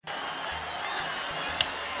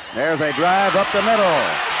There's a drive up the middle.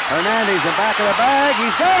 Hernandez in back of the bag.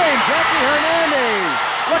 He's got him, Jesse Hernandez.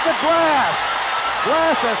 Look at Glass.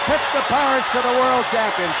 Glass has pitched the Pirates to the World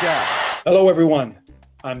Championship. Hello, everyone.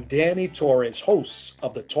 I'm Danny Torres, host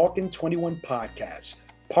of the Talking 21 podcast,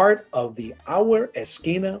 part of the Our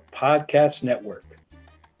Esquina podcast network.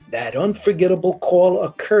 That unforgettable call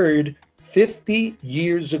occurred 50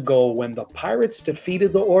 years ago when the Pirates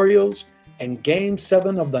defeated the Orioles in Game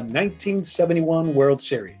 7 of the 1971 World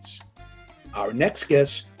Series. Our next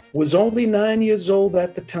guest was only 9 years old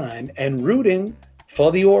at the time and rooting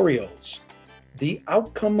for the Orioles. The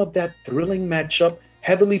outcome of that thrilling matchup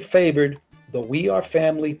heavily favored the We Are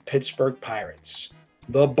Family Pittsburgh Pirates.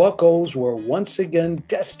 The Buccos were once again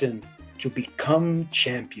destined to become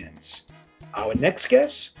champions. Our next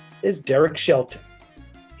guest is Derek Shelton.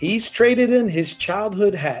 He's traded in his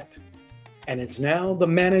childhood hat and is now the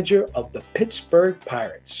manager of the Pittsburgh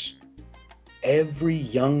Pirates. Every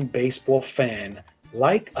young baseball fan,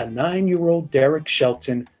 like a 9-year-old Derek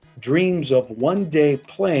Shelton, dreams of one day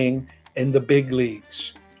playing in the big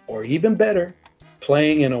leagues, or even better,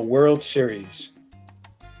 playing in a World Series.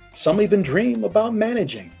 Some even dream about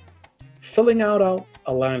managing, filling out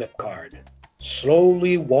a lineup card,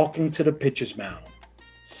 slowly walking to the pitcher's mound,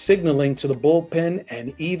 signaling to the bullpen,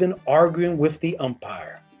 and even arguing with the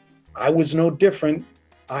umpire. I was no different.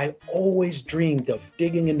 I always dreamed of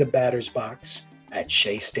digging in the batter's box at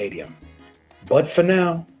Shea Stadium. But for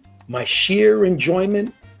now, my sheer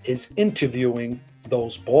enjoyment is interviewing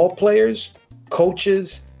those ball players,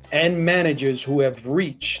 coaches, and managers who have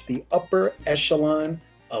reached the upper echelon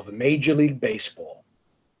of Major League Baseball.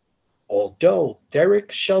 Although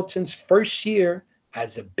Derek Shelton's first year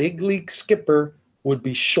as a big league skipper would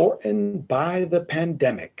be shortened by the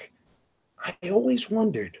pandemic, I always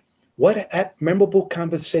wondered what that memorable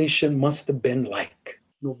conversation must have been like.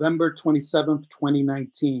 November 27th,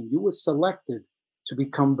 2019, you were selected to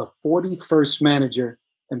become the 41st manager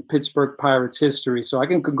in Pittsburgh Pirates history. So I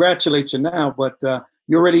can congratulate you now, but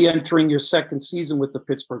you're already entering your second season with the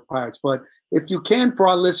Pittsburgh Pirates. But if you can, for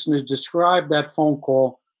our listeners, describe that phone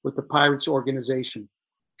call with the Pirates organization.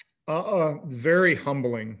 Very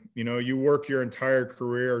humbling. You know, you work your entire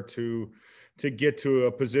career to get to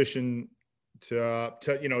a position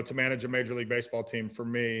to manage a Major League Baseball team for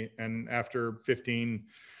me. And after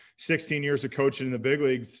 16 years of coaching in the big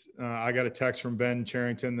leagues, I got a text from Ben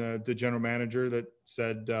Cherington, the general manager, that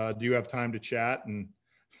said, do you have time to chat? And,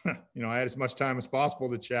 I had as much time as possible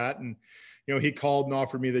to chat. And, he called and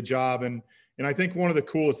offered me the job. And I think one of the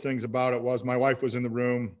coolest things about it was my wife was in the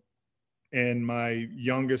room, and my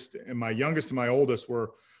youngest and my oldest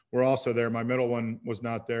were also there. My middle one was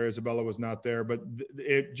not there. Isabella was not there, but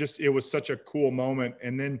it was such a cool moment.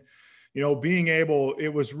 And then,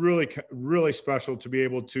 it was really, really special to be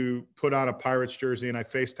able to put on a Pirates jersey, and I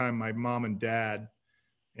FaceTimed my mom and dad.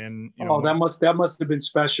 And, that must have been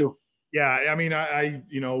special. Yeah. I mean,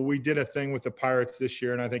 we did a thing with the Pirates this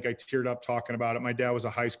year, and I think I teared up talking about it. My dad was a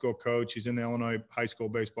high school coach. He's in the Illinois High School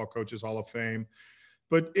Baseball Coaches Hall of Fame.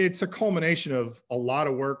 But it's a culmination of a lot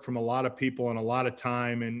of work from a lot of people and a lot of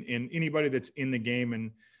time. And anybody that's in the game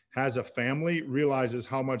and has a family realizes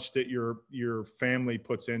how much that your family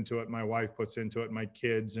puts into it. My wife puts into it, my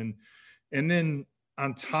kids. And then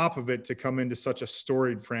on top of it, to come into such a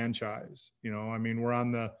storied franchise, I mean, we're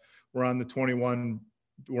on the 21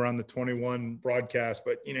 broadcast,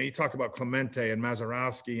 but you talk about Clemente and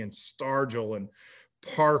Mazeroski and Stargell and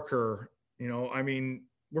Parker, I mean,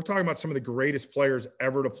 we're talking about some of the greatest players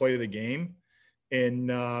ever to play the game. And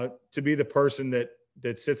to be the person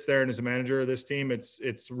that sits there and is a manager of this team, it's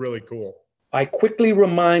really cool. I quickly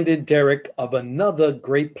reminded Derek of another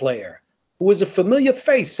great player who was a familiar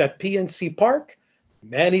face at PNC Park,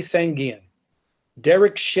 Manny Sanguillen.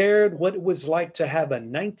 Derek shared what it was like to have a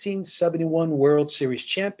 1971 World Series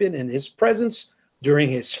champion in his presence during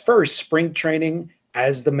his first spring training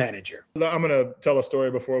as the manager. I'm going to tell a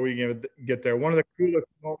story before we get there. One of the coolest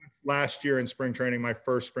moments last year in spring training, my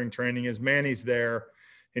first spring training, is Manny's there,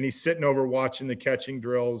 and he's sitting over watching the catching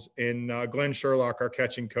drills. And Glenn Sherlock, our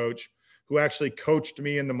catching coach, who actually coached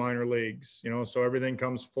me in the minor leagues, so everything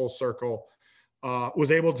comes full circle,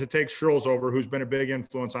 was able to take Schurls over, who's been a big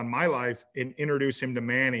influence on my life, and introduce him to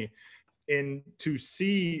Manny. And to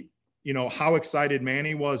see, how excited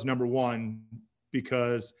Manny was, number one,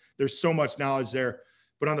 because there's so much knowledge there.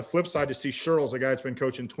 But on the flip side, to see Schurls, a guy that's been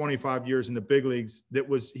coaching 25 years in the big leagues,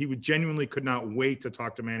 he genuinely could not wait to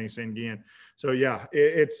talk to Manny Sanguillen. So yeah,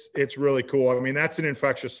 it's really cool. I mean, that's an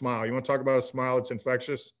infectious smile. You want to talk about a smile that's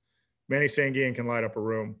infectious? Manny Sanguillen can light up a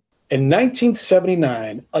room. In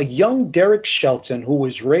 1979, a young Derek Shelton, who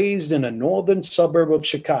was raised in a northern suburb of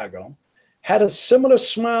Chicago, had a similar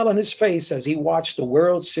smile on his face as he watched the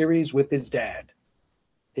World Series with his dad.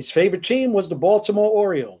 His favorite team was the Baltimore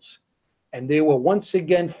Orioles, and they were once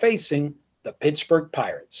again facing the Pittsburgh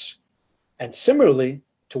Pirates. And similarly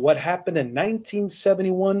to what happened in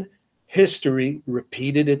 1971, history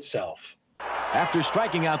repeated itself. After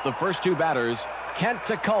striking out the first two batters, Kent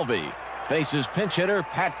Tekulve faces pinch hitter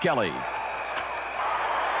Pat Kelly.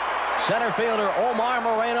 Center fielder Omar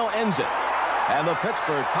Moreno ends it, and the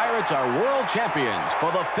Pittsburgh Pirates are world champions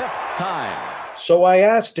for the 5th time. So I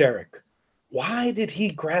asked Derek, why did he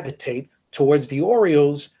gravitate towards the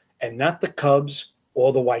Orioles and not the Cubs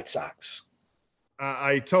or the White Sox?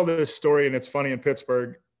 I tell this story, and it's funny in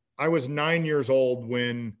Pittsburgh. I was 9 years old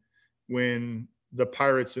when the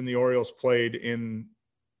Pirates and the Orioles played in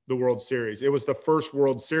the World Series. It was the first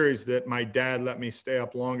World Series that my dad let me stay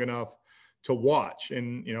up long enough to watch.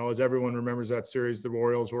 And, you know, as everyone remembers that series, the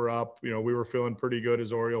Orioles were up. You know, we were feeling pretty good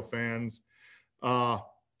as Oriole fans.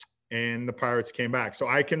 And the Pirates came back. So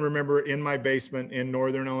I can remember in my basement in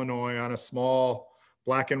Northern Illinois on a small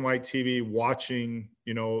black and white TV watching,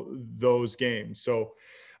 you know, those games. So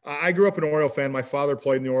I grew up an Oriole fan. My father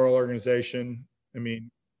played in the Oriole organization. I mean,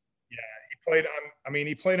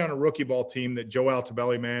 he played on a rookie ball team that Joe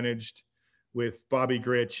Altobelli managed with Bobby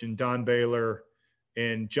Grich and Don Baylor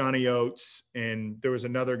and Johnny Oates. And there was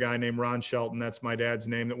another guy named Ron Shelton. That's my dad's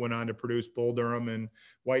name, that went on to produce Bull Durham, and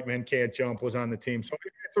White Men Can't Jump was on the team. So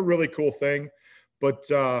it's a really cool thing. But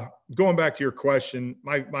going back to your question,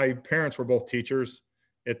 my parents were both teachers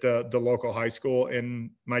at the local high school, and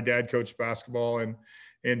my dad coached basketball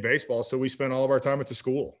and baseball. So we spent all of our time at the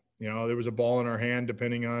school. You know, there was a ball in our hand,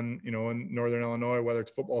 depending on, you know, in Northern Illinois, whether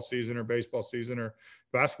it's football season or baseball season or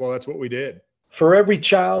basketball, that's what we did. For every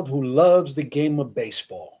child who loves the game of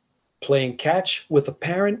baseball, playing catch with a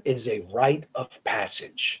parent is a rite of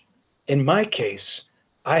passage. In my case,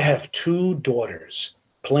 I have 2 daughters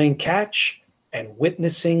playing catch and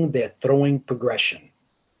witnessing their throwing progression.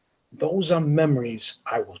 Those are memories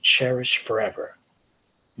I will cherish forever.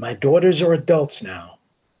 My daughters are adults now,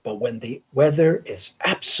 but when the weather is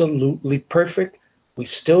absolutely perfect, we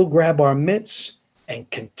still grab our mitts and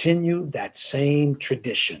continue that same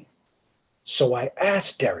tradition. So I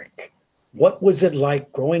asked Derek, what was it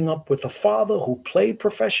like growing up with a father who played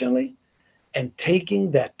professionally and taking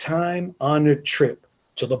that time-honored trip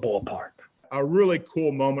to the ballpark? A really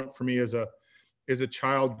cool moment for me as a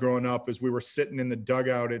child growing up is we were sitting in the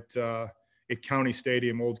dugout at County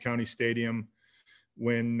Stadium, Old County Stadium,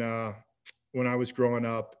 when I was growing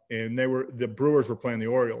up, and the Brewers were playing the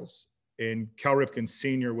Orioles, and Cal Ripken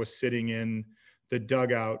Sr. was sitting in the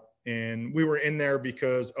dugout, and we were in there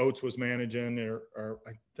because Oates was managing, or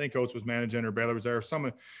I think Oates was managing, or Baylor was there, or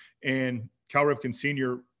someone, and Cal Ripken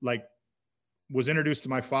Sr. like was introduced to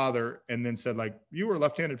my father and then said, like, you were a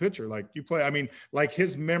left-handed pitcher, like you play. I mean, like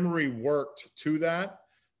his memory worked to that.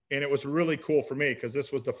 And it was really cool for me because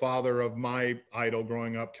this was the father of my idol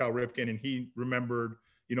growing up, Cal Ripken, and he remembered,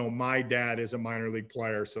 you know, my dad as a minor league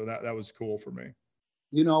player. So that was cool for me.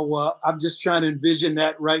 You know, I'm just trying to envision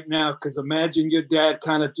that right now, because imagine your dad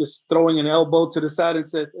kind of just throwing an elbow to the side and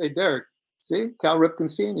said, hey, Derek, see, Cal Ripken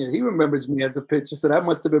Sr., he remembers me as a pitcher. So that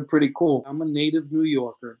must have been pretty cool. I'm a native New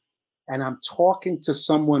Yorker, and I'm talking to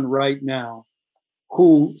someone right now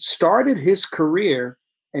who started his career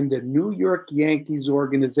in the New York Yankees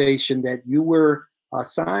organization that you were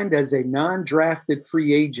signed as a non-drafted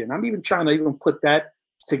free agent. I'm even trying to even put that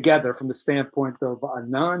together from the standpoint of a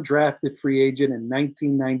non-drafted free agent in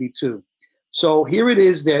 1992. So here it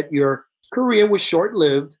is that your career was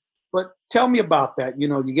short-lived, but tell me about that. You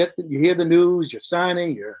know, you hear the news, you're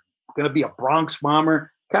signing, you're going to be a Bronx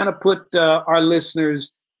Bomber. Kind of put our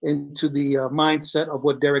listeners into the mindset of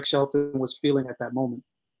what Derek Shelton was feeling at that moment.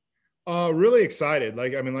 Really excited.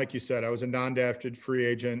 Like you said, I was a non-drafted free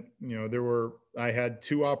agent. You know, I had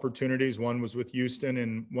 2 opportunities. One was with Houston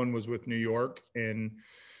and one was with New York. And,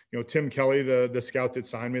 you know, Tim Kelly, the scout that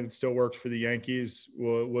signed me that still works for the Yankees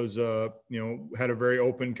was had a very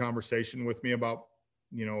open conversation with me about,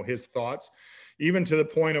 you know, his thoughts, even to the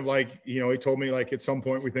point of like, you know, he told me like, at some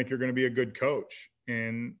point we think you're going to be a good coach.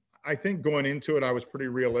 And I think going into it, I was pretty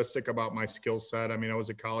realistic about my skill set. I mean, I was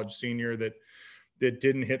a college senior that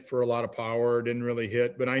didn't hit for a lot of power, didn't really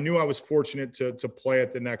hit, but I knew I was fortunate to play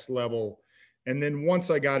at the next level. And then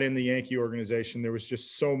once I got in the Yankee organization, there was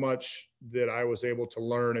just so much that I was able to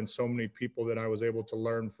learn and so many people that I was able to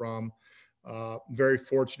learn from. Very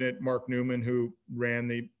fortunate, Mark Newman, who ran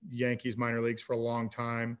the Yankees minor leagues for a long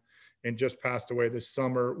time and just passed away this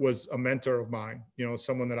summer, was a mentor of mine, you know,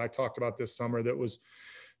 someone that I talked about this summer that was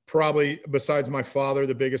probably besides my father,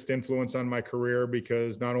 the biggest influence on my career,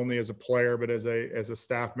 because not only as a player, but as a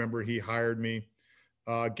staff member, he hired me.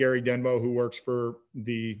 Gary Denbo, who works for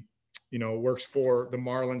the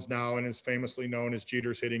Marlins now and is famously known as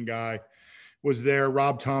Jeter's hitting guy, was there.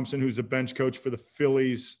 Rob Thompson, who's the bench coach for the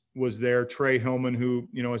Phillies, was there. Trey Hillman, who,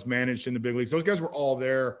 has managed in the big leagues. Those guys were all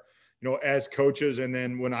there, as coaches. And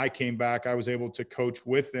then when I came back, I was able to coach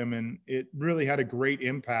with them, and it really had a great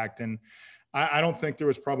impact. And I don't think there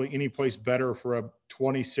was probably any place better for a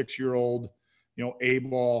 26-year-old,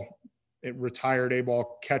 retired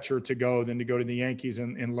A-ball catcher to go than to go to the Yankees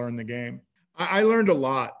and learn the game. I learned a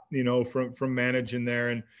lot, from managing there.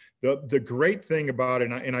 And the great thing about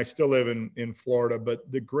it, and I still live in Florida,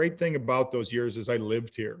 but the great thing about those years is I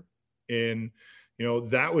lived here. And,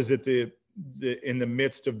 that was at in the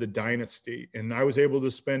midst of the dynasty. And I was able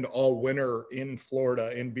to spend all winter in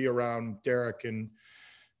Florida and be around Derek and,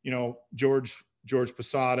 George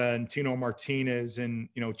Posada and Tino Martinez and,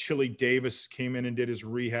 Chili Davis came in and did his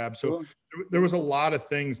rehab. So Cool. There was a lot of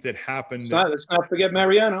things that happened. Let's not forget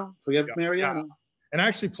Mariano. Mariano. Yeah. And I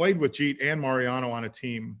actually played with Jeet and Mariano on a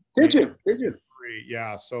team. Did you?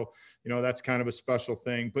 Yeah. So, that's kind of a special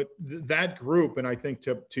thing. But that group, and I think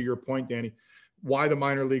to your point, Danny, why the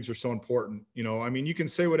minor leagues are so important. You can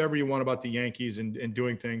say whatever you want about the Yankees and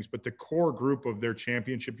doing things, but the core group of their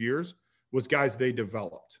championship years was guys they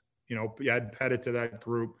developed. You had Pettit to that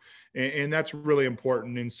group, and that's really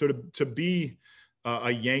important. And so to be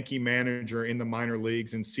a Yankee manager in the minor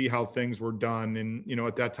leagues and see how things were done. And,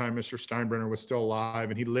 at that time, Mr. Steinbrenner was still alive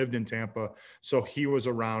and he lived in Tampa. So he was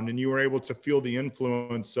around, and you were able to feel the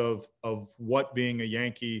influence of what being a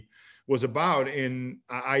Yankee was about. And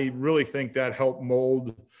I really think that helped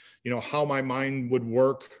mold, how my mind would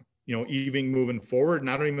work, even moving forward.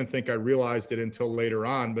 And I don't even think I realized it until later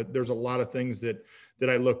on, but there's a lot of things that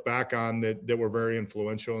I look back on that were very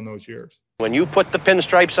influential in those years. When you put the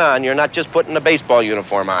pinstripes on, you're not just putting a baseball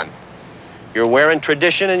uniform on. You're wearing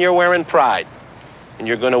tradition and you're wearing pride. And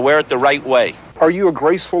you're going to wear it the right way. Are you a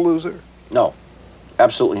graceful loser? No,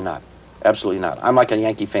 absolutely not. Absolutely not. I'm like a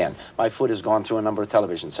Yankee fan. My foot has gone through a number of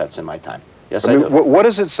television sets in my time. Yes, I do. What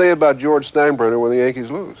does it say about George Steinbrenner when the Yankees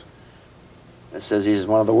lose? It says he's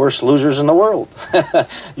one of the worst losers in the world.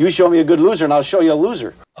 You show me a good loser and I'll show you a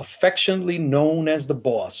loser. Affectionately known as the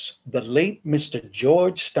boss, the late Mr.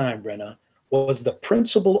 George Steinbrenner was the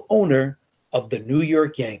principal owner of the New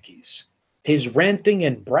York Yankees. His ranting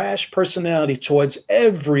and brash personality towards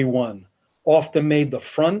everyone often made the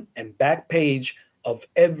front and back page of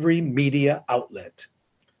every media outlet.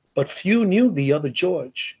 But few knew the other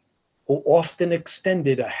George, who often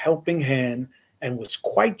extended a helping hand and was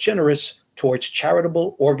quite generous towards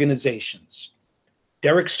charitable organizations.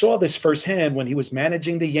 Derek saw this firsthand when he was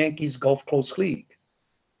managing the Yankees Gulf Coast League.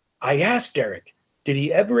 I asked Derek, did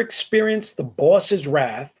he ever experience the boss's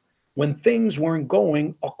wrath when things weren't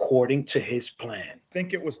going according to his plan? I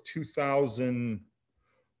think it was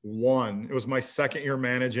 2001. It was my second year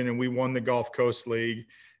managing, and we won the Gulf Coast League.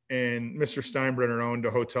 And Mr. Steinbrenner owned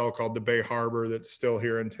a hotel called the Bay Harbor that's still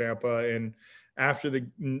here in Tampa. And after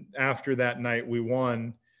that night we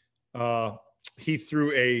won, he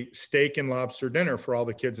threw a steak and lobster dinner for all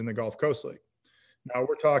the kids in the Gulf Coast League. Now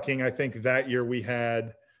we're talking, I think that year we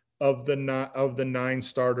had of the 9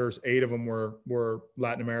 starters, 8 of them were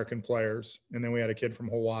Latin American players. And then we had a kid from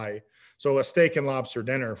Hawaii. So a steak and lobster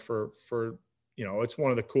dinner for it's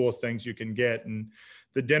one of the coolest things you can get. And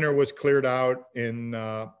the dinner was cleared out, and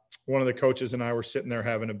one of the coaches and I were sitting there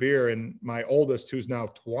having a beer, and my oldest, who's now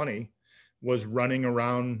 20, was running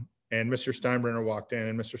around, and Mr. Steinbrenner walked in,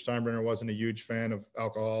 and Mr. Steinbrenner wasn't a huge fan of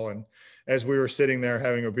alcohol. And as we were sitting there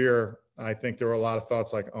having a beer, I think there were a lot of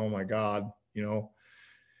thoughts like, oh my God,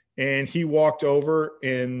 and he walked over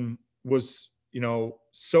and was,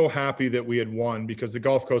 so happy that we had won, because the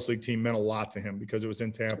Gulf Coast League team meant a lot to him because it was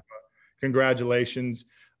in Tampa. Congratulations.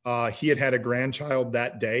 He had a grandchild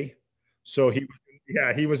that day. So he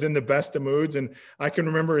was in the best of moods. And I can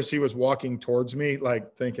remember as he was walking towards me,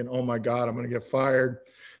 like thinking, oh my God, I'm going to get fired.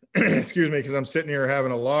 Excuse me. Cause I'm sitting here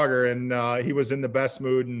having a lager, and he was in the best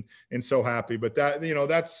mood and so happy. But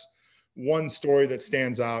that's one story that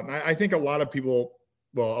stands out. And I think a lot of people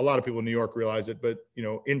in New York realize it, but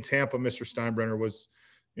in Tampa, Mr. Steinbrenner was,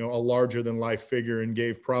 a larger than life figure, and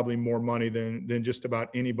gave probably more money than just about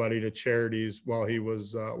anybody to charities while he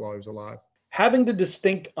was alive. Having the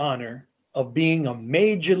distinct honor of being a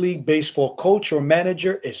Major League Baseball coach or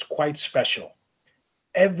manager is quite special.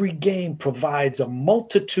 Every game provides a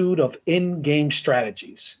multitude of in-game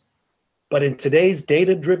strategies. But in today's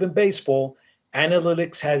data-driven baseball,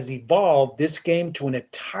 analytics has evolved this game to an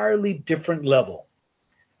entirely different level.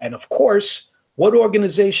 And of course, What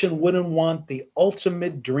organization wouldn't want the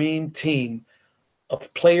ultimate dream team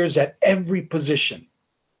of players at every position?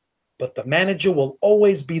 But the manager will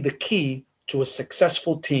always be the key to a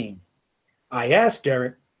successful team. I asked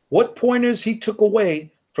Derek what pointers he took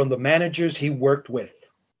away from the managers he worked with.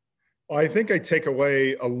 I think I take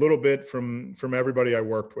away a little bit from everybody I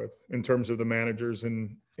worked with in terms of the managers,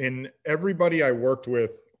 and everybody I worked with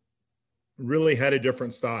really had a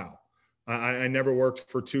different style. I never worked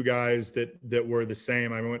for two guys that were the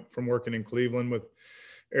same. I went from working in Cleveland with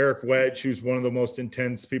Eric Wedge, who's one of the most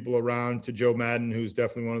intense people around, to Joe Madden, who's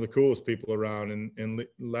definitely one of the coolest people around and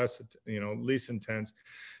less, least intense.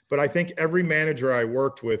 But I think every manager I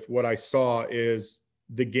worked with, what I saw is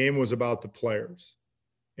the game was about the players.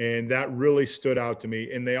 And that really stood out to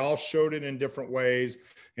me. And they all showed it in different ways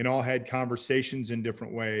and all had conversations in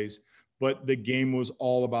different ways. But the game was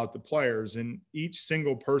all about the players. And each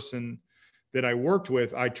single person that I worked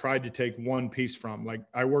with, I tried to take one piece from. Like,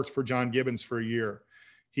 I worked for John Gibbons for a year.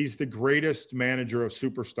 He's the greatest manager of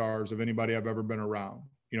superstars of anybody I've ever been around.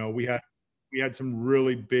 We had some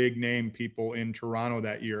really big name people in Toronto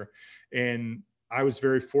that year. And I was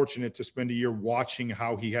very fortunate to spend a year watching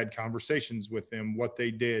how he had conversations with them, what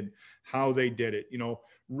they did, how they did it.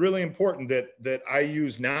 Really important that I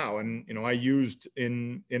use now, and I used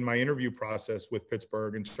in my interview process with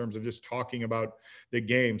Pittsburgh in terms of just talking about the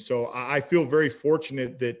game. So I feel very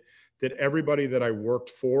fortunate that everybody that I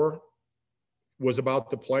worked for was about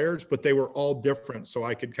the players, but they were all different. So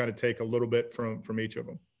I could kind of take a little bit from each of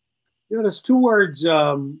them. There's two words,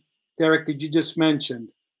 Derek, that you just mentioned.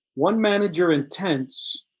 One manager,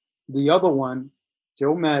 intense. The other one,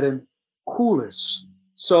 Joe Madden, coolest.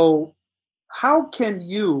 So how can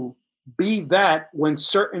you be that when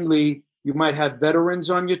certainly you might have veterans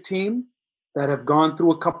on your team that have gone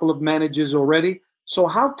through a couple of managers already? So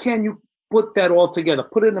how can you put that all together,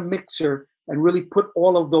 put it in a mixer and really put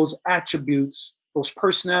all of those attributes, those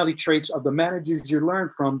personality traits of the managers you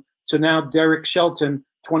learned from to now Derek Shelton,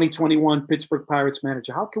 2021 Pittsburgh Pirates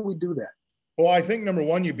manager? How can we do that? Well, I think number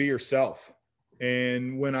one, you be yourself.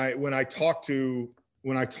 And when I talk to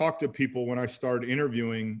people, when I started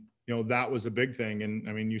interviewing, that was a big thing. And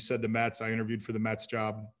I mean, you said the Mets. I interviewed for the Mets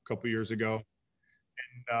job a couple of years ago,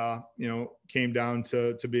 and came down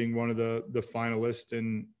to being one of the finalists,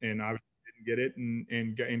 and I didn't get it,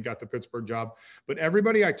 and got the Pittsburgh job. But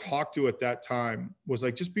everybody I talked to at that time was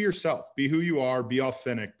like, just be yourself, be who you are, be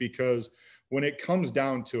authentic, because when it comes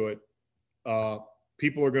down to it,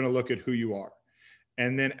 people are going to look at who you are.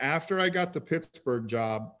 And then after I got the Pittsburgh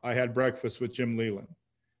job, I had breakfast with Jim Leyland,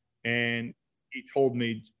 and he told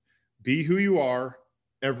me, be who you are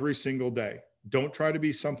every single day. Don't try to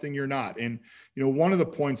be something you're not. And, one of the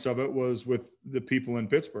points of it was with the people in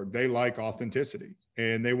Pittsburgh, they like authenticity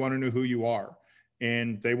and they want to know who you are,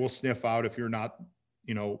 and they will sniff out if you're not,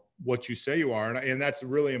 what you say you are. And that's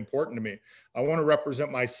really important to me. I want to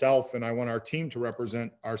represent myself, and I want our team to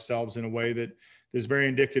represent ourselves in a way that is very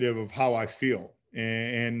indicative of how I feel.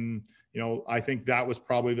 And I think that was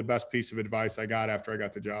probably the best piece of advice I got after I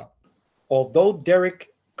got the job. Although Derek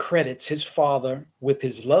credits his father with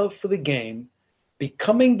his love for the game,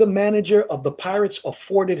 becoming the manager of the Pirates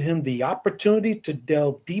afforded him the opportunity to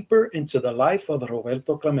delve deeper into the life of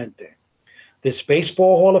Roberto Clemente. This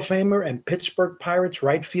Baseball Hall of Famer and Pittsburgh Pirates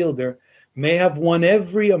right fielder may have won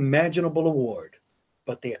every imaginable award,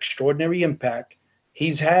 but the extraordinary impact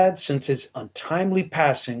he's had since his untimely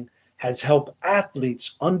passing has helped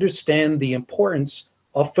athletes understand the importance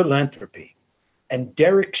of philanthropy. And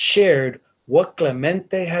Derek shared what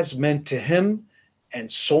Clemente has meant to him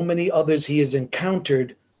and so many others he has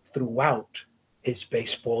encountered throughout his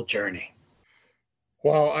baseball journey.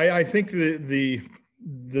 Well, I think the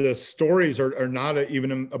stories are not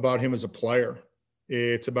even about him as a player.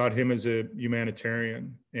 It's about him as a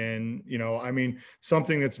humanitarian. And,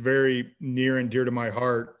 something that's very near and dear to my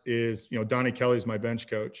heart is, Donnie Kelly's my bench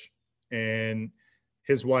coach, and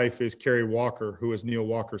his wife is Carrie Walker, who is Neil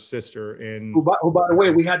Walker's sister. And who, by the way,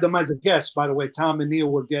 we had them as a guest, by the way. Tom and Neil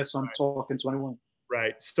were guests on Talking 21.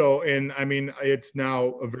 Right. So, and it's now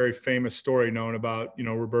a very famous story known about,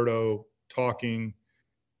 Roberto talking,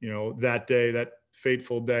 that day, that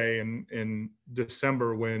fateful day in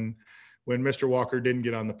December when Mr. Walker didn't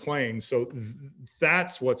get on the plane. So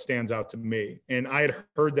that's what stands out to me. And I had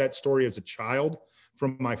heard that story as a child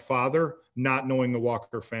from my father, not knowing the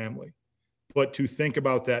Walker family. But to think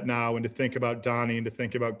about that now, and to think about Donnie, and to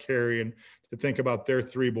think about Carrie, and to think about their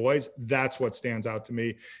three boys, that's what stands out to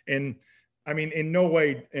me. And in no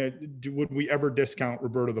way would we ever discount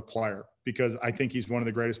Roberto the player. because I think he's one of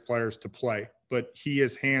the greatest players to play, but he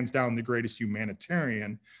is hands down the greatest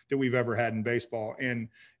humanitarian that we've ever had in baseball. And,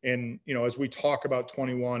 you know, as we talk about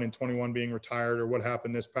 21 and 21 being retired or what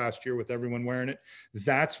happened this past year with everyone wearing it,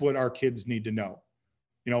 that's what our kids need to know.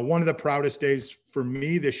 You know, one of the proudest days for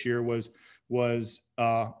me this year was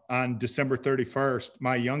on December 31st,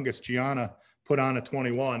 my youngest, Gianna, put on a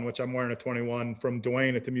 21, which I'm wearing a 21 from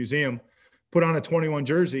Dwayne at the museum, put on a 21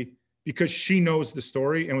 jersey because she knows the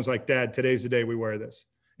story and was like, Dad, today's the day we wear this.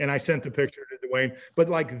 And I sent the picture to Dwayne, but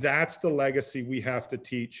like, that's the legacy we have to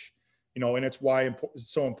teach, you know, and it's why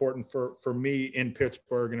it's so important for me in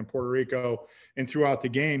Pittsburgh and in Puerto Rico and throughout the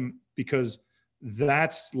game, because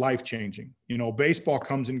that's life-changing. You know, baseball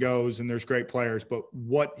comes and goes and there's great players, but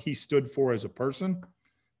what he stood for as a person,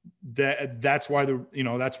 that's why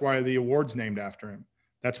the award's named after him.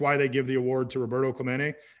 That's why they give the award to Roberto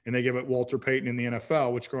Clemente and they give it Walter Payton in the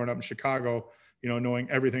NFL, which growing up in Chicago, you know, knowing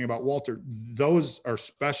everything about Walter, those are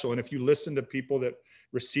special. And if you listen to people that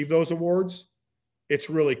receive those awards, it's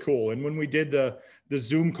really cool. And when we did the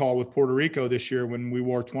Zoom call with Puerto Rico this year, when we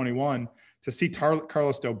wore 21, to see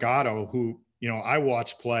Carlos Delgado, who, you know, I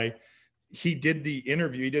watched play, he did the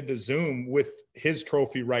interview, he did the Zoom with his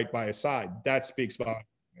trophy right by his side. That speaks volumes.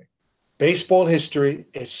 Baseball history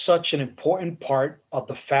is such an important part of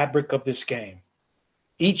the fabric of this game.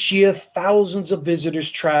 Each year, thousands of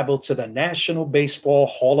visitors travel to the National Baseball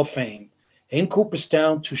Hall of Fame in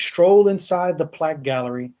Cooperstown to stroll inside the plaque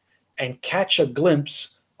gallery and catch a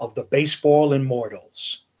glimpse of the baseball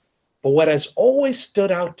immortals. But what has always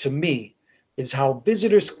stood out to me is how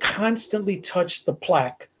visitors constantly touch the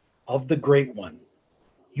plaque of the great one.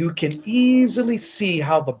 You can easily see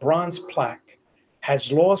how the bronze plaque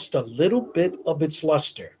has lost a little bit of its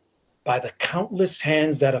luster by the countless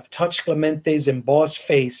hands that have touched Clemente's embossed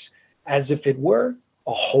face as if it were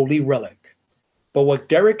a holy relic. But what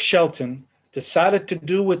Derek Shelton decided to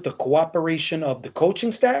do with the cooperation of the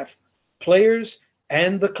coaching staff, players,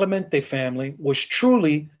 and the Clemente family was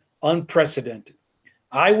truly unprecedented.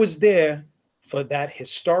 I was there for that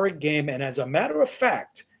historic game, and as a matter of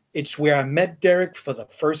fact, it's where I met Derek for the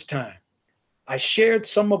first time. I shared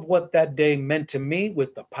some of what that day meant to me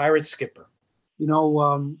with the Pirate skipper. You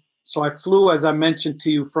know, so I flew, as I mentioned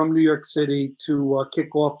to you, from New York City to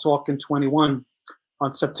kick off Talking 21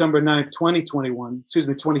 on September 9th,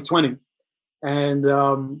 2020.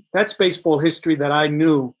 And that's baseball history that I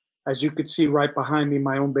knew, as you could see right behind me,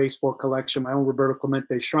 my own baseball collection, my own Roberto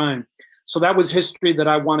Clemente shrine. So that was history that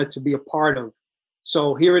I wanted to be a part of.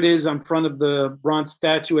 So here it is in front of the bronze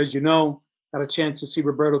statue, as you know. Got a chance to see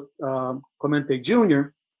Roberto Clemente Jr.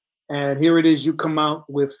 And here it is, you come out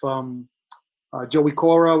with Joey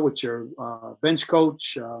Cora, with your bench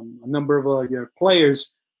coach, a number of your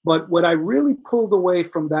players. But what I really pulled away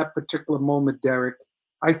from that particular moment, Derek,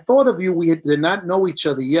 I thought of you, we did not know each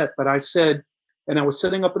other yet, but I said, and I was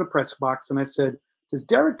sitting up in the press box and I said, does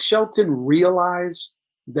Derek Shelton realize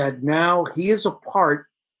that now he is a part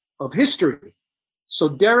of history? So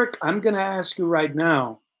Derek, I'm going to ask you right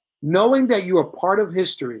now, knowing that you are part of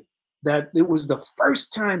history, that it was the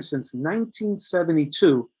first time since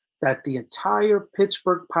 1972 that the entire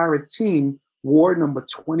Pittsburgh Pirates team wore number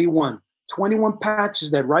 21. 21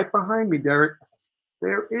 patches that right behind me, Derek,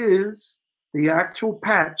 there is the actual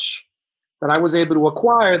patch that I was able to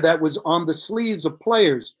acquire that was on the sleeves of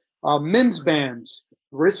players, Mims bands,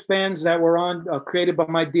 wristbands that were created by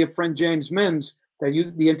my dear friend James Mims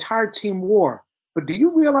that the entire team wore. But do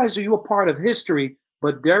you realize that you were part of history?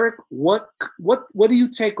 But Derek, what do you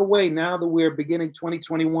take away now that we're beginning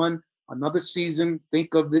 2021, another season?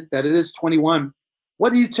 Think of it that it is 21.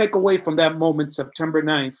 What do you take away from that moment, September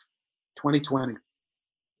 9th, 2020?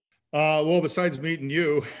 Well, besides meeting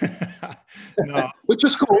you, no. which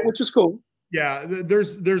is cool. Yeah,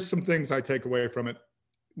 there's some things I take away from it.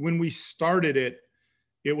 When we started it,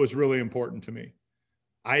 it was really important to me.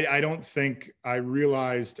 I don't think I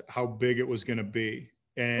realized how big it was going to be.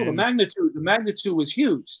 And the magnitude was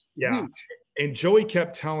huge. Yeah. Huge. And Joey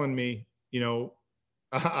kept telling me, you know,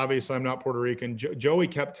 obviously I'm not Puerto Rican. Joey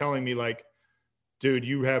kept telling me, like, dude,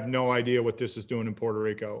 you have no idea what this is doing in Puerto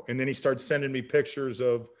Rico. And then he started sending me pictures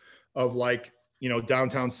of like, you know,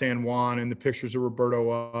 downtown San Juan and the pictures of Roberto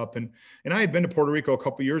up. And I had been to Puerto Rico a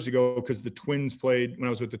couple years ago because the Twins played, when I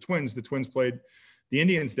was with the Twins played the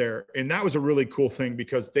Indians there. And that was a really cool thing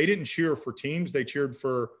because they didn't cheer for teams. They cheered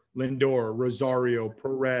for Lindor, Rosario,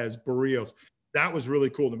 Perez, Barrios. That was really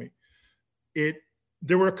cool to me.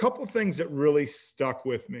 There were a couple of things that really stuck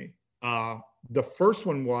with me. The first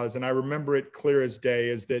one was, and I remember it clear as day,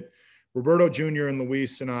 is that Roberto Jr. and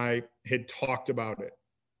Luis and I had talked about it.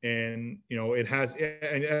 And, you know, and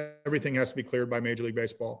everything has to be cleared by Major League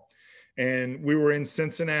Baseball. And we were in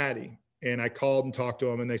Cincinnati, and I called and talked to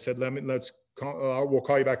them, and they said, we'll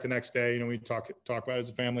call you back the next day. You know, we talk about it as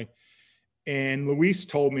a family. And Luis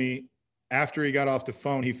told me after he got off the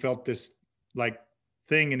phone, he felt this like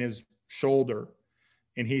thing in his shoulder.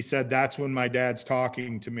 And he said, that's when my dad's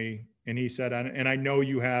talking to me. And he said, and I know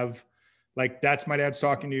you have, like, that's my dad's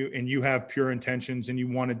talking to you, and you have pure intentions and you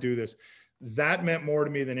want to do this. That meant more to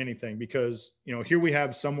me than anything, because, you know, here we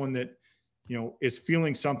have someone that, you know, is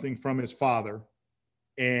feeling something from his father,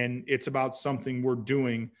 and it's about something we're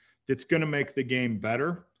doing that's going to make the game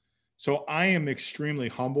better. So I am extremely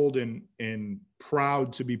humbled and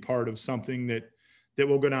proud to be part of something that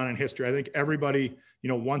will go down in history. I think everybody, you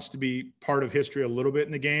know, wants to be part of history a little bit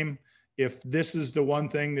in the game. If this is the one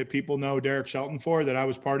thing that people know Derek Shelton for, that I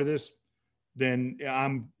was part of this, then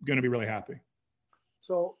I'm going to be really happy.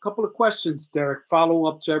 So a couple of questions, Derek, follow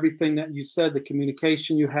up to everything that you said, the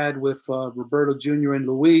communication you had with Roberto Jr. and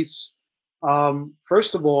Luis.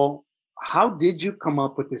 First of all, how did you come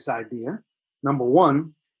up with this idea? Number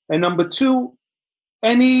one. And number two,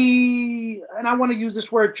 any, and I want to use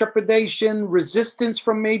this word, trepidation, resistance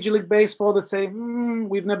from Major League Baseball to say,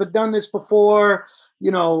 we've never done this before.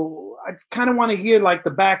 You know, I kind of want to hear like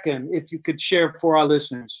the back end, if you could share for our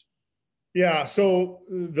listeners. Yeah. So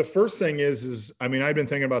the first thing is, I mean, I've been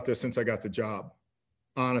thinking about this since I got the job,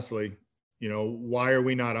 honestly. You know, why are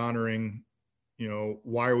we not honoring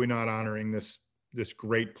this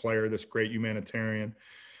great player, this great humanitarian?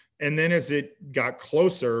 And then as it got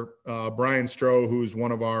closer, Brian Stroh, who's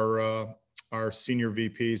one of our senior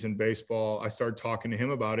VPs in baseball, I started talking to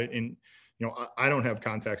him about it. And, you know, I don't have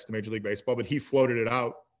contacts to Major League Baseball, but he floated it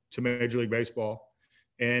out to Major League Baseball.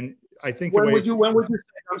 And I think when would you say,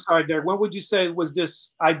 I'm sorry, Derek, when would you say was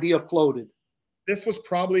this idea floated? This was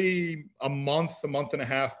probably a month and a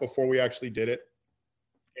half before we actually did it.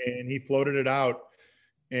 And he floated it out.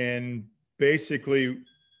 And basically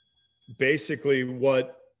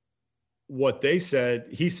what they said,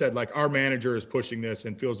 he said, like, our manager is pushing this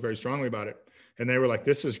and feels very strongly about it. And they were like,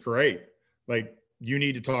 this is great. Like, you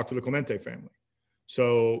need to talk to the Clemente family.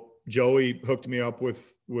 So Joey hooked me up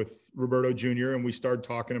with Roberto Jr. and we started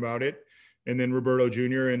talking about it. And then Roberto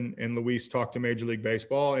Jr. and Luis talked to Major League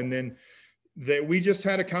Baseball. And then we just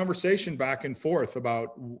had a conversation back and forth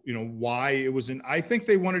about, you know, why it was I think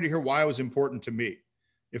they wanted to hear why it was important to me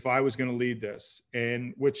if I was going to lead this,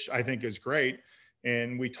 and which I think is great.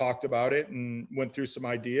 And we talked about it and went through some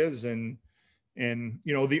ideas. And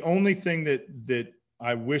you know, the only thing that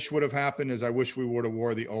I wish would have happened is I wish we would have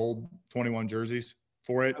wore the old 21 jerseys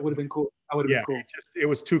for it. That would have been cool. That would have been cool. It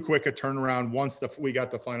was too quick a turnaround once we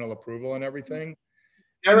got the final approval and everything.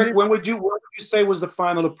 Eric, what would you say was the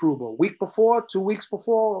final approval? Week before, 2 weeks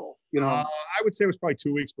before? You know, I would say it was probably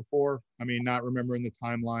 2 weeks before. I mean, not remembering the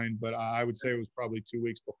timeline, but I would say it was probably 2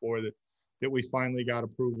 weeks before that we finally got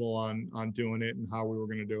approval on doing it and how we were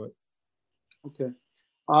going to do it. Okay.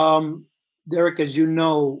 Derek, as you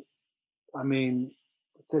know, I mean,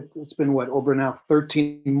 it's been over now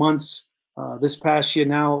 13 months. This past year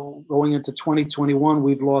now, going into 2021,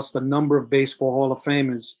 we've lost a number of Baseball Hall of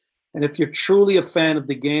Famers. And if you're truly a fan of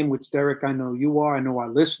the game, which Derek, I know you are, I know our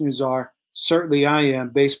listeners are, certainly I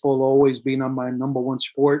am. Baseball always been my number one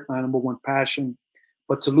sport, my number one passion.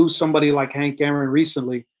 But to lose somebody like Hank Aaron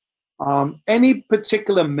recently, any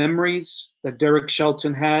particular memories that Derek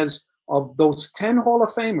Shelton has of those 10 Hall of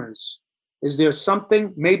Famers? Is there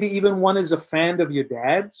something, maybe even one is a fan of your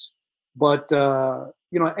dad's, but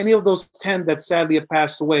you know, any of those 10 that sadly have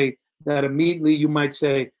passed away that immediately you might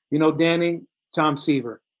say, you know, Danny, Tom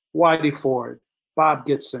Seaver, Whitey Ford, Bob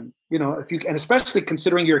Gibson, you know, and especially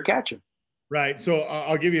considering you're a catcher. Right. So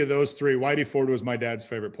I'll give you those three. Whitey Ford was my dad's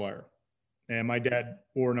favorite player, and my dad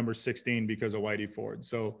wore number 16 because of Whitey Ford.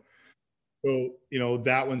 So you know,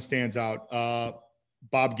 that one stands out.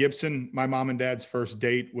 Bob Gibson, my mom and dad's first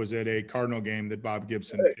date was at a Cardinal game that Bob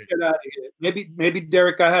Gibson pitched. Get out of here. Maybe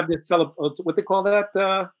Derek, I have this what they call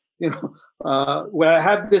that, you know, where I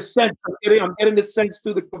have this sense. I'm getting this sense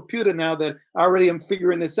through the computer now that I already am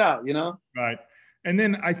figuring this out, you know? Right. And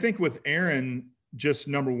then I think with Aaron, just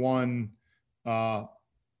number one,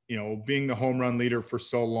 you know, being the home run leader for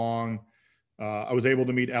so long, I was able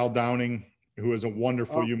to meet Al Downing, who is a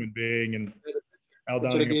wonderful human being, and Al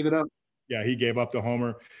Downing gave it up. Yeah, he gave up the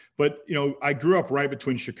homer. But, you know, I grew up right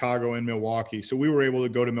between Chicago and Milwaukee. So we were able to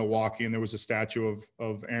go to Milwaukee, and there was a statue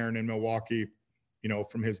of Aaron in Milwaukee, you know,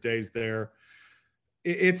 from his days there.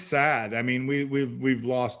 It's sad. I mean, we've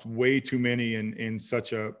lost way too many in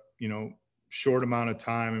such a, you know, short amount of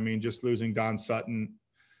time. I mean, just losing Don Sutton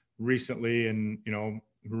recently, and, you know,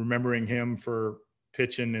 remembering him for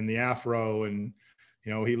pitching in the Afro, and,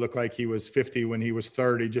 You know, he looked like he was 50 when he was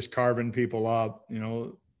 30, just carving people up, you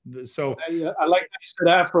know. So I like that you said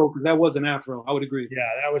afro, because that was an afro. I would agree. yeah,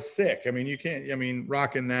 that was sick. I mean, you can't, I mean,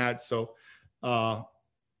 rocking that. So,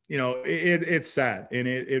 you know, it's sad, and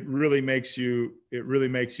it really makes you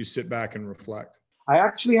sit back and reflect. I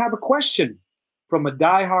actually have a question from a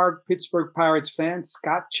diehard Pittsburgh Pirates fan,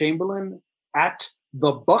 Scott Chamberlain, at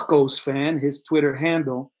the Buccos fan, his Twitter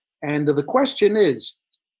handle. And the question is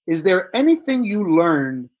there anything you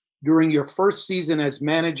learned during your first season as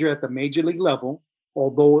manager at the major league level,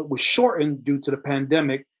 although it was shortened due to the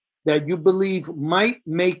pandemic, that you believe might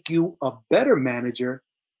make you a better manager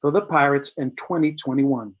for the Pirates in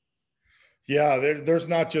 2021? Yeah, there's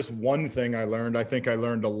not just one thing I learned. I think I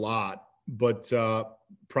learned a lot. But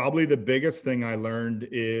probably the biggest thing I learned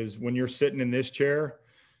is when you're sitting in this chair,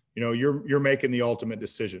 you know, you're making the ultimate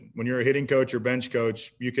decision. When you're a hitting coach or bench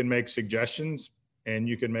coach, you can make suggestions and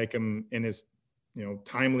you can make them in as, you know,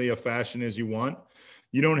 timely a fashion as you want.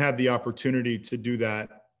 You don't have the opportunity to do that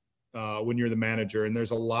when you're the manager. And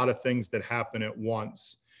there's a lot of things that happen at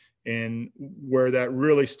once. And where that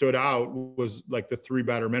really stood out was like the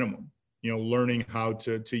 3-batter minimum, you know, learning how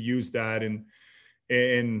to use that and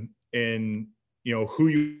you know, who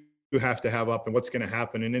you have to have up and what's going to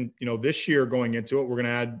happen. And then, you know, this year going into it, we're going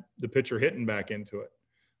to add the pitcher hitting back into it,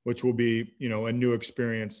 which will be, you know, a new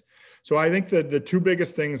experience. So I think that the two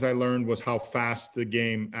biggest things I learned was how fast the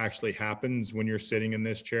game actually happens when you're sitting in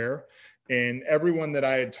this chair. And everyone that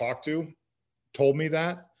I had talked to told me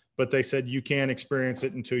that, but they said you can't experience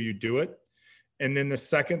it until you do it. And then the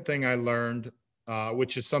second thing I learned,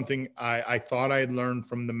 which is something I thought I had learned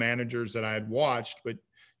from the managers that I had watched, but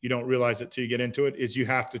you don't realize it till you get into it, is you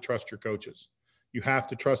have to trust your coaches. You have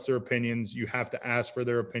to trust their opinions. You have to ask for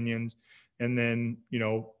their opinions, and then, you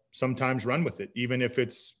know, sometimes run with it, even if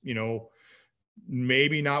it's, you know,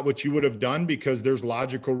 maybe not what you would have done, because there's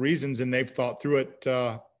logical reasons and they've thought through it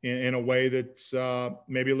in a way that's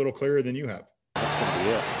maybe a little clearer than you have. That's going to be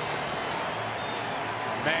it.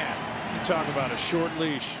 Man, you talk about a short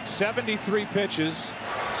leash. 73 pitches.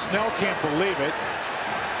 Snell can't believe it.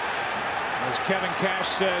 As Kevin Cash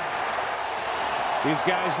said, these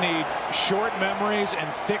guys need short memories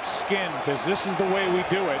and thick skin, because this is the way we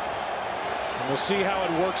do it. And we'll see how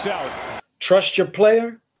it works out. Trust your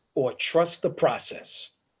player or trust the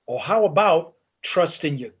process? Or how about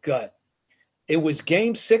trusting your gut? It was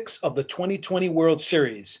Game 6 of the 2020 World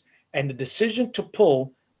Series, and the decision to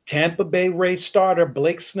pull Tampa Bay Rays starter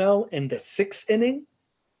Blake Snell in the 6th inning,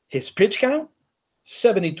 his pitch count,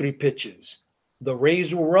 73 pitches. The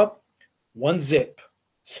Rays were up 1-0.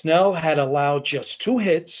 Snell had allowed just 2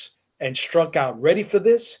 hits and struck out, ready for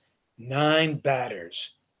this, 9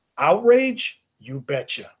 batters. Outrage? You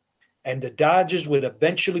betcha. And the Dodgers would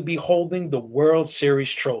eventually be holding the World Series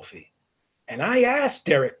trophy. And I asked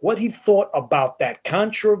Derek what he thought about that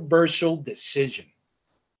controversial decision.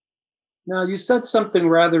 Now, you said something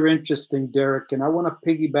rather interesting, Derek, and I want to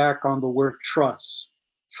piggyback on the word trust.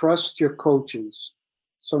 Trust your coaches.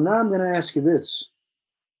 So now I'm going to ask you this.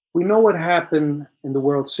 We know what happened in the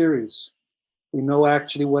World Series. We know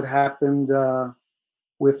actually what happened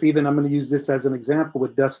with, even, I'm going to use this as an example,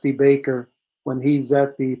 with Dusty Baker when he's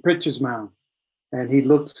at the pitcher's mound. And he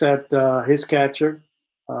looks at his catcher,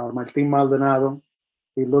 Martin Maldonado.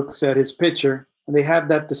 He looks at his pitcher, and they have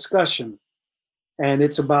that discussion. And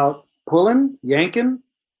it's about pulling, yanking,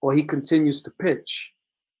 or he continues to pitch.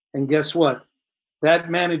 And guess what?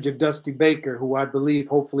 That manager, Dusty Baker, who I believe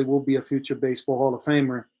hopefully will be a future Baseball Hall of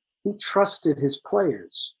Famer, he trusted his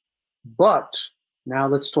players. But now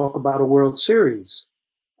let's talk about a World Series.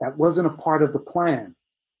 That wasn't a part of the plan,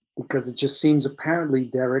 because it just seems apparently,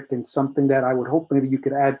 Derek, and something that I would hope maybe you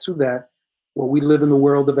could add to that, well, we live in the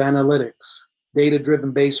world of analytics,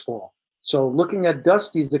 data-driven baseball. So looking at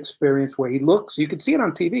Dusty's experience where he looks, you can see it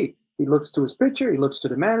on TV. He looks to his pitcher, he looks to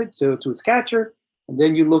the manager, to his catcher, and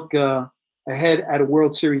then you look ahead at a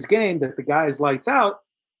World Series game that the guy is lights out,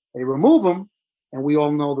 they remove him, and we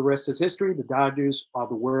all know the rest is history. The Dodgers are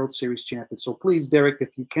the World Series champions. So please, Derek, if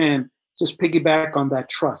you can, just piggyback on that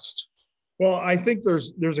trust. Well, I think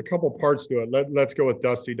there's a couple parts to it. Let's go with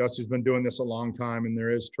Dusty. Dusty's been doing this a long time, and there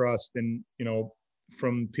is trust. And, you know,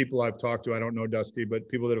 from people I've talked to, I don't know Dusty, but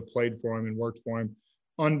people that have played for him and worked for him,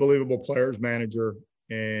 unbelievable players manager,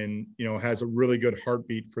 and, you know, has a really good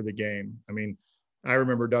heartbeat for the game. I mean, I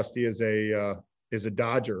remember Dusty as a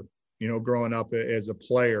Dodger, you know, growing up as a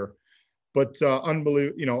player. But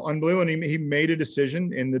unbelievable, and he made a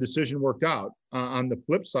decision, and the decision worked out. On the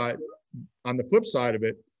flip side of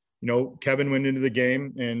it, you know, Kevin went into the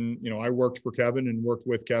game, and, you know, I worked for Kevin and worked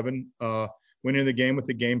with Kevin, went into the game with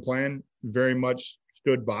the game plan, very much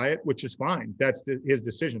stood by it, which is fine. That's his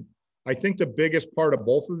decision. I think the biggest part of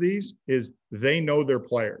both of these is they know their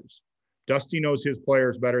players. Dusty knows his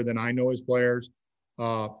players better than I know his players.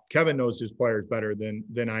 Kevin knows his players better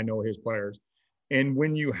than I know his players. And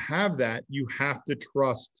when you have that, you have to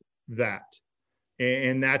trust that.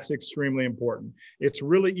 And that's extremely important. It's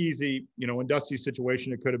really easy, in Dusty's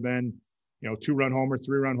situation, it could have been, 2-run homer,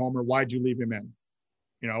 3-run homer. Why'd you leave him in?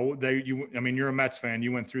 You're a Mets fan.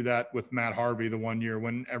 You went through that with Matt Harvey the one year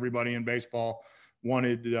when everybody in baseball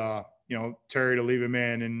wanted, Terry to leave him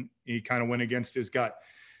in, and he kind of went against his gut.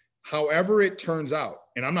 However it turns out,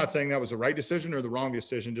 and I'm not saying that was the right decision or the wrong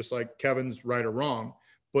decision, just like Kevin's right or wrong,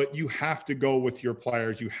 but you have to go with your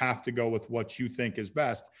players. You have to go with what you think is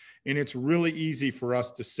best. And it's really easy for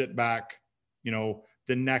us to sit back,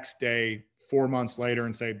 the next day, 4 months later,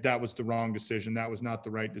 and say, that was the wrong decision. That was not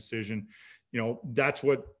the right decision. That's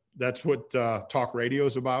what talk radio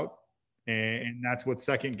is about. And that's what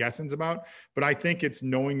second guessing's about. But I think it's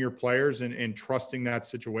knowing your players and trusting that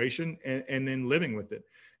situation and then living with it.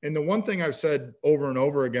 And the one thing I've said over and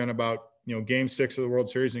over again about, Game 6 of the World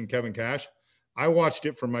Series and Kevin Cash, I watched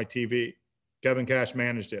it from my TV. Kevin Cash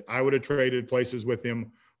managed it. I would have traded places with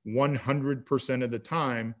him 100% of the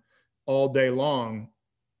time, all day long.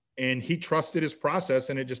 And he trusted his process,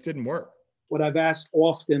 and it just didn't work. What I've asked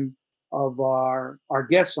often of our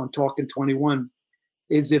guests on Talking 21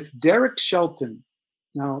 is if Derek Shelton,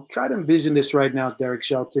 now try to envision this right now, Derek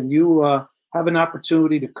Shelton, you have an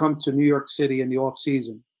opportunity to come to New York City in the off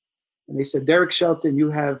season. And they said, Derek Shelton, you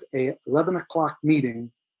have a 11 o'clock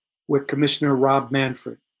meeting with Commissioner Rob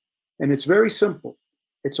Manfred. And it's very simple.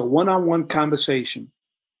 It's a one-on-one conversation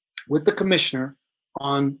with the commissioner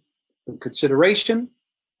on the consideration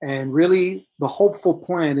and really the hopeful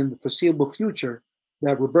plan in the foreseeable future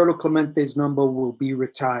that Roberto Clemente's number will be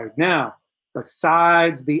retired. Now,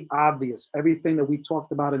 besides the obvious, everything that we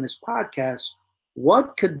talked about in this podcast,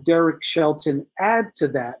 what could Derek Shelton add to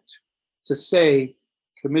that to say,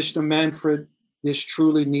 Commissioner Manfred, this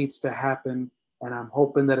truly needs to happen, and I'm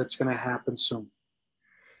hoping that it's going to happen soon?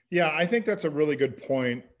 Yeah, I think that's a really good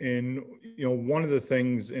point. And, one of the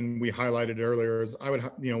things, and we highlighted earlier, is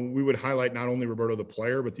we would highlight not only Roberto the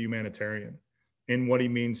player, but the humanitarian and what he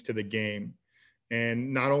means to the game.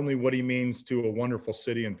 And not only what he means to a wonderful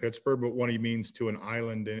city in Pittsburgh, but what he means to an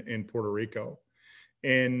island in Puerto Rico.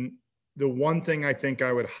 And the one thing I think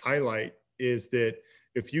I would highlight is that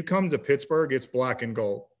if you come to Pittsburgh, it's black and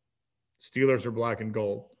gold. Steelers are black and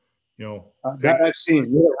gold. That I've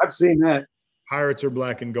seen that. Pirates are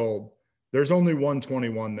black and gold. There's only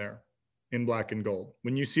 121 there in black and gold.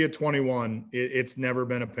 When you see a 21, it's never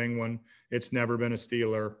been a Penguin. It's never been a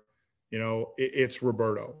Steeler. It's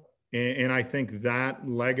Roberto. And I think that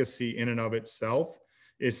legacy in and of itself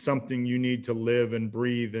is something you need to live and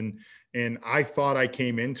breathe. And I thought I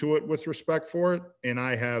came into it with respect for it. And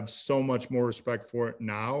I have so much more respect for it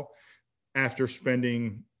now after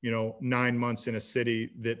spending, 9 months in a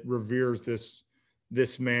city that reveres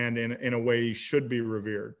this man in a way he should be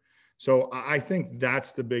revered. So I think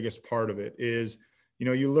that's the biggest part of it is,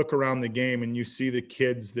 you look around the game and you see the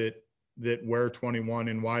kids that wear 21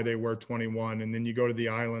 and why they wear 21. And then you go to the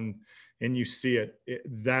island and you see it.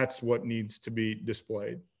 That's what needs to be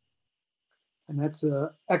displayed. And that's an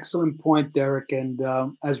excellent point, Derek. And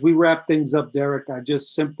as we wrap things up, Derek, I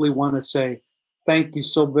just simply want to say thank you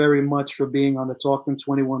so very much for being on the Talking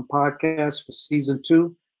 21 podcast for season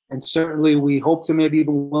 2. And certainly we hope to maybe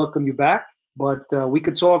even welcome you back. But we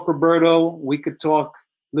could talk Roberto. We could talk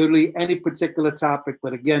literally any particular topic.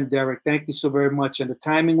 But again, Derek, thank you so very much. And the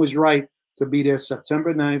timing was right to be there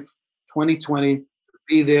September 9th, 2020, to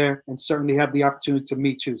be there and certainly have the opportunity to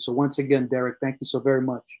meet you. So once again, Derek, thank you so very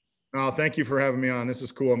much. Oh, thank you for having me on. This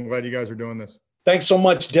is cool. I'm glad you guys are doing this. Thanks so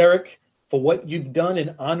much, Derek, for what you've done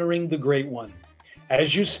in honoring the great one.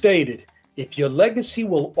 As you stated, if your legacy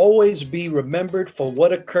will always be remembered for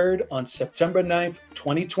what occurred on September 9th,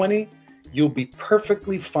 2020, you'll be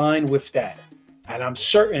perfectly fine with that. And I'm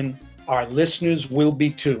certain our listeners will be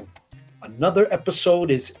too. Another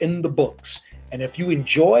episode is in the books. And if you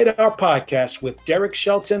enjoyed our podcast with Derek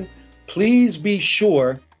Shelton, please be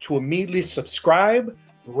sure to immediately subscribe,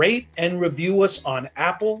 rate, and review us on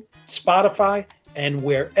Apple, Spotify, and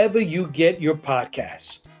wherever you get your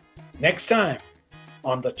podcasts. Next time,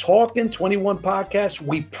 on the Talking 21 podcast,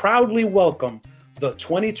 we proudly welcome the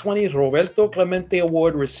 2020 Roberto Clemente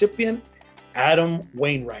Award recipient, Adam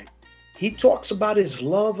Wainwright. He talks about his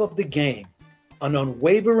love of the game, an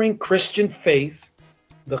unwavering Christian faith,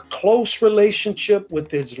 the close relationship with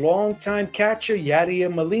his longtime catcher,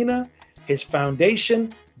 Yadier Molina, his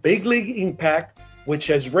foundation, Big League Impact, which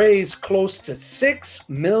has raised close to $6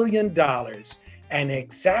 million, and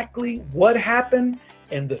exactly what happened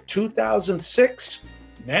in the 2006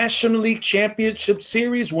 National League Championship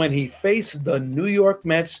Series when he faced the New York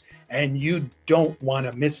Mets, and you don't want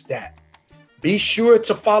to miss that. Be sure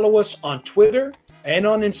to follow us on Twitter and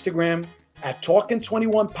on Instagram at Talking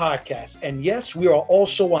 21 Podcast. And yes, we are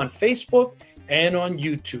also on Facebook and on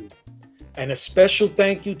YouTube. And a special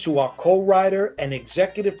thank you to our co-writer and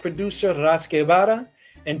executive producer, Ras Guevara,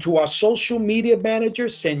 and to our social media manager,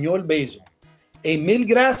 Senor Bezo. A mil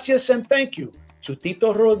gracias and thank you to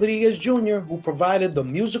Tito Rodriguez Jr., who provided the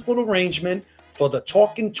musical arrangement for the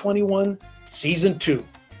Talking 21 Season 2.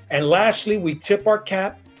 And lastly, we tip our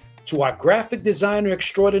cap to our graphic designer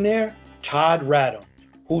extraordinaire, Todd Radham,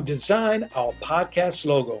 who designed our podcast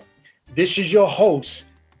logo. This is your host,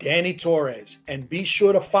 Danny Torres, and be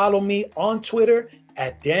sure to follow me on Twitter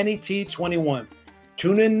at DannyT21.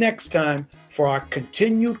 Tune in next time for our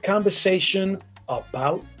continued conversation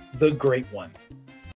about the Great One.